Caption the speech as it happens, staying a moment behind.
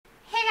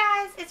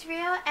it's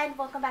Rio and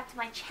welcome back to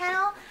my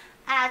channel.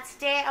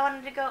 Today I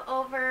wanted to go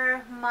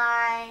over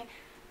my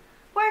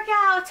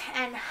workout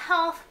and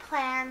health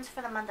plans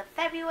for the month of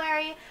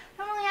February. I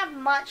don't really have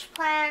much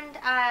planned.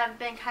 I've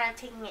been kind of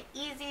taking it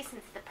easy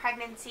since the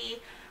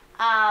pregnancy,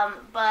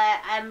 but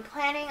I'm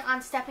planning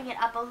on stepping it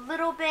up a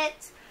little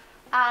bit.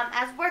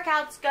 As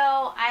workouts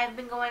go, I've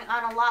been going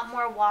on a lot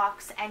more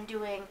walks and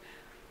doing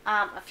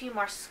a few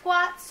more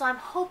squats, so I'm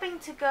hoping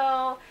to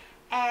go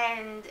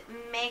and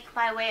make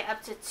my way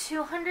up to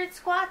 200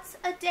 squats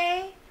a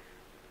day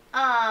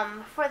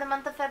for the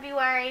month of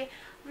February.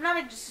 I'm not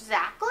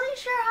exactly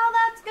sure how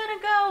that's gonna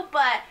go,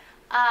 but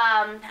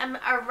I'm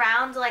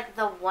around like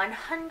the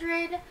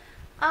 100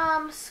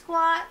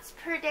 squats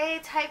per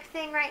day type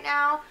thing right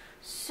now,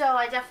 so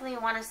I definitely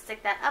want to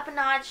stick that up a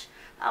notch.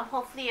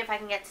 Hopefully if I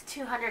can get to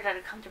 200 at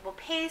a comfortable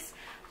pace,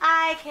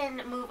 I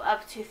can move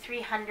up to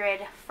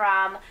 300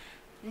 from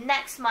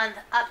next month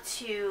up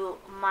to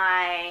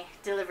my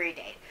delivery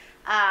date.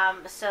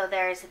 So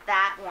there's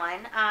that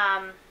one.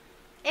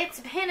 It's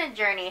been a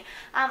journey.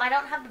 I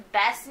don't have the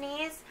best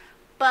knees,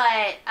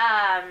 but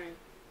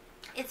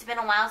it's been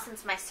a while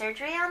since my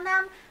surgery on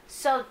them,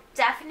 so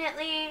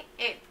definitely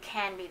it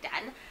can be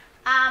done.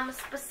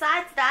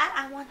 Besides that,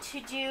 I want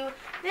to do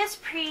this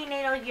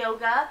prenatal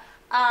yoga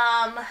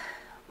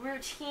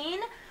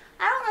routine.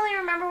 I don't really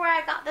remember where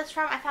I got this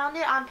from. I found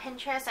it on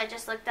Pinterest. I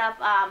just looked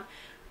up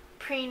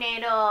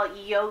prenatal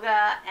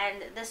yoga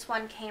and this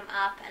one came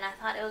up and I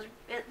thought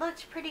it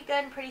looked pretty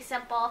good and pretty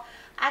simple.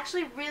 I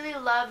actually really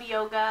love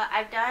yoga.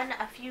 I've done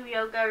a few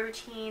yoga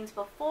routines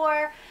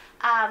before,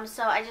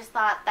 so I just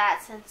thought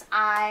that since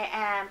I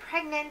am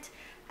pregnant,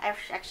 I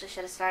actually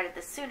should have started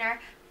this sooner,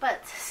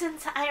 but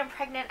since I am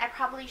pregnant, I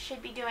probably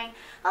should be doing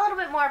a little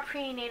bit more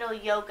prenatal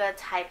yoga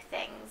type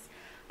things.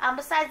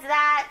 Besides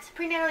that,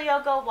 prenatal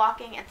yoga,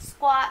 walking, and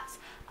squats.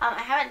 I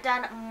haven't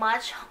done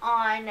much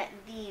on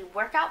the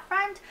workout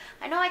front.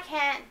 I know I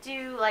can't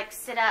do like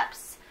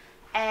sit-ups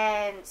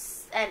and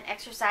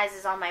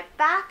exercises on my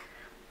back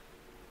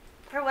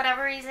for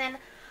whatever reason,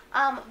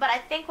 but I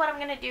think what I'm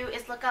going to do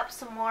is look up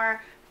some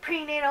more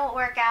prenatal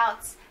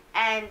workouts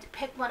and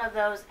pick one of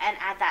those and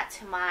add that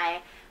to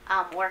my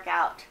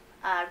workout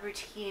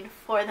routine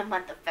for the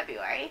month of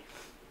February.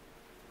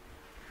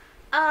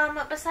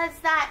 Besides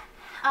that,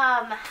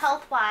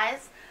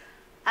 health-wise,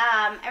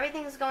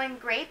 everything's going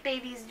great.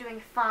 Baby's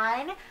doing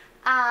fine.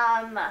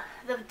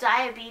 The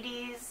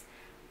diabetes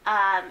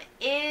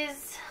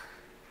is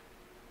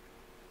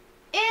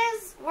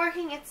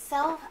working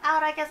itself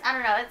out, I guess. I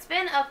don't know. It's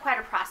been quite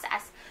a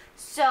process.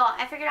 So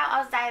I figured out I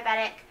was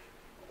diabetic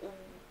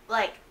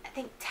like I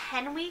think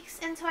 10 weeks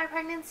into my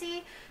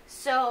pregnancy.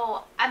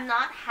 So I'm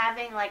not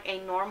having like a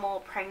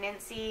normal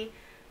pregnancy,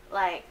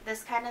 like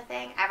this kind of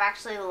thing. I've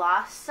actually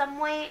lost some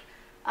weight.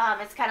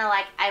 It's kind of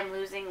like I'm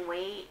losing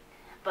weight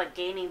but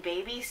gaining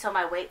baby, so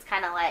my weight's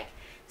kind of like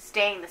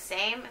staying the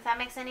same, if that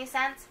makes any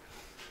sense.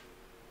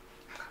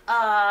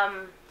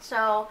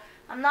 So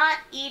I'm not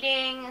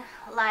eating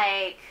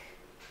like,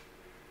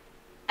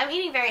 I'm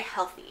eating very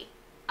healthy.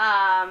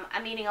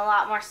 I'm eating a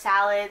lot more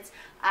salads.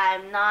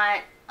 I'm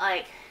not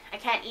like, I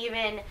can't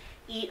even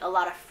eat a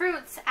lot of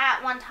fruits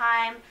at one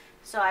time,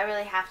 so I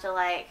really have to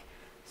like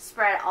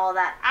spread all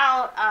that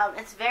out.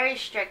 It's very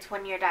strict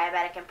when you're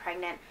diabetic and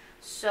pregnant,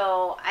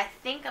 so I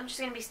think I'm just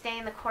going to be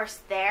staying the course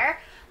there.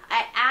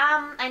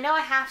 I know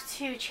I have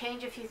to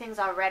change a few things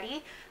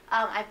already.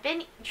 I've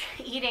been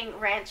eating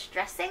ranch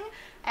dressing,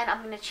 and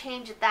I'm going to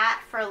change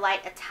that for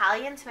light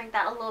Italian to make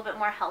that a little bit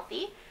more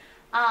healthy.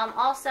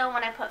 Also,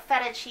 when I put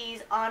feta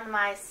cheese on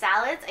my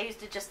salads, I used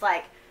to just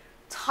like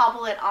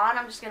topple it on.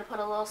 I'm just going to put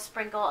a little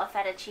sprinkle of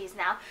feta cheese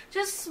now.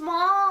 Just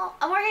small,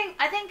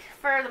 I think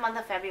for the month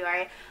of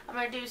February, I'm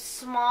going to do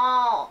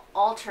small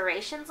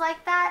alterations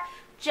like that,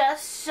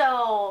 just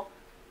so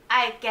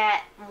I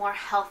get more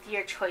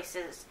healthier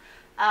choices.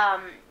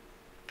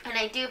 And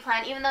I do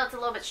plan, even though it's a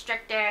little bit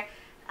stricter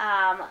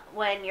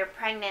when you're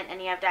pregnant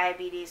and you have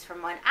diabetes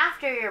from when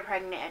after you're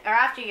pregnant, or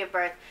after you give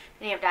birth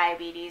and you have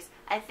diabetes,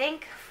 I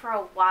think for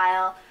a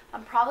while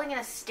I'm probably going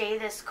to stay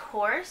this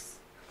course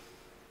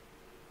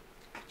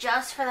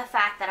just for the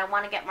fact that I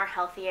want to get more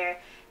healthier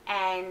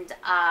and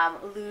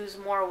lose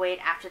more weight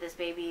after this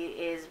baby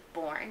is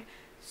born.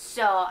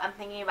 So I'm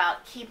thinking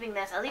about keeping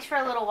this, at least for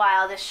a little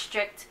while, this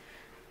strict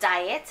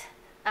diet,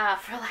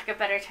 for lack of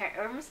better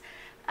terms,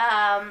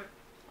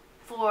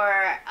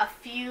 for a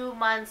few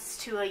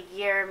months to a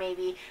year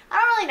maybe. I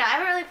don't really know. I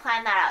haven't really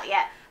planned that out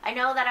yet. I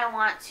know that I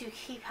want to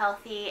keep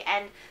healthy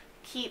and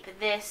keep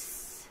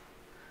this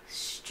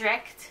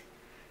strict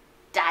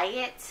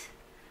diet.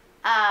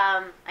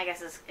 I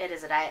guess it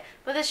is a diet,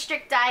 but this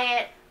strict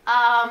diet,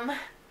 I'm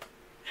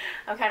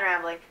kind of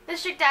rambling. This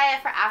strict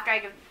diet for after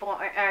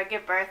I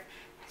give birth.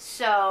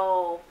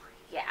 So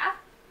yeah.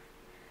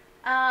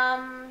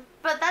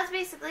 But that's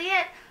basically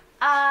it.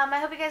 I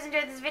hope you guys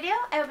enjoyed this video.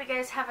 I hope you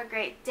guys have a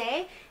great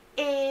day.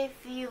 If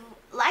you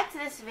liked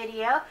this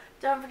video,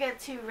 don't forget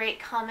to rate,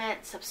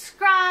 comment,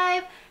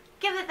 subscribe,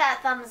 give it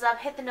that thumbs up,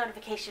 hit the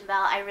notification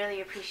bell. I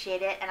really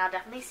appreciate it, and I'll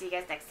definitely see you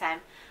guys next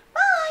time.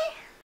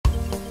 Bye!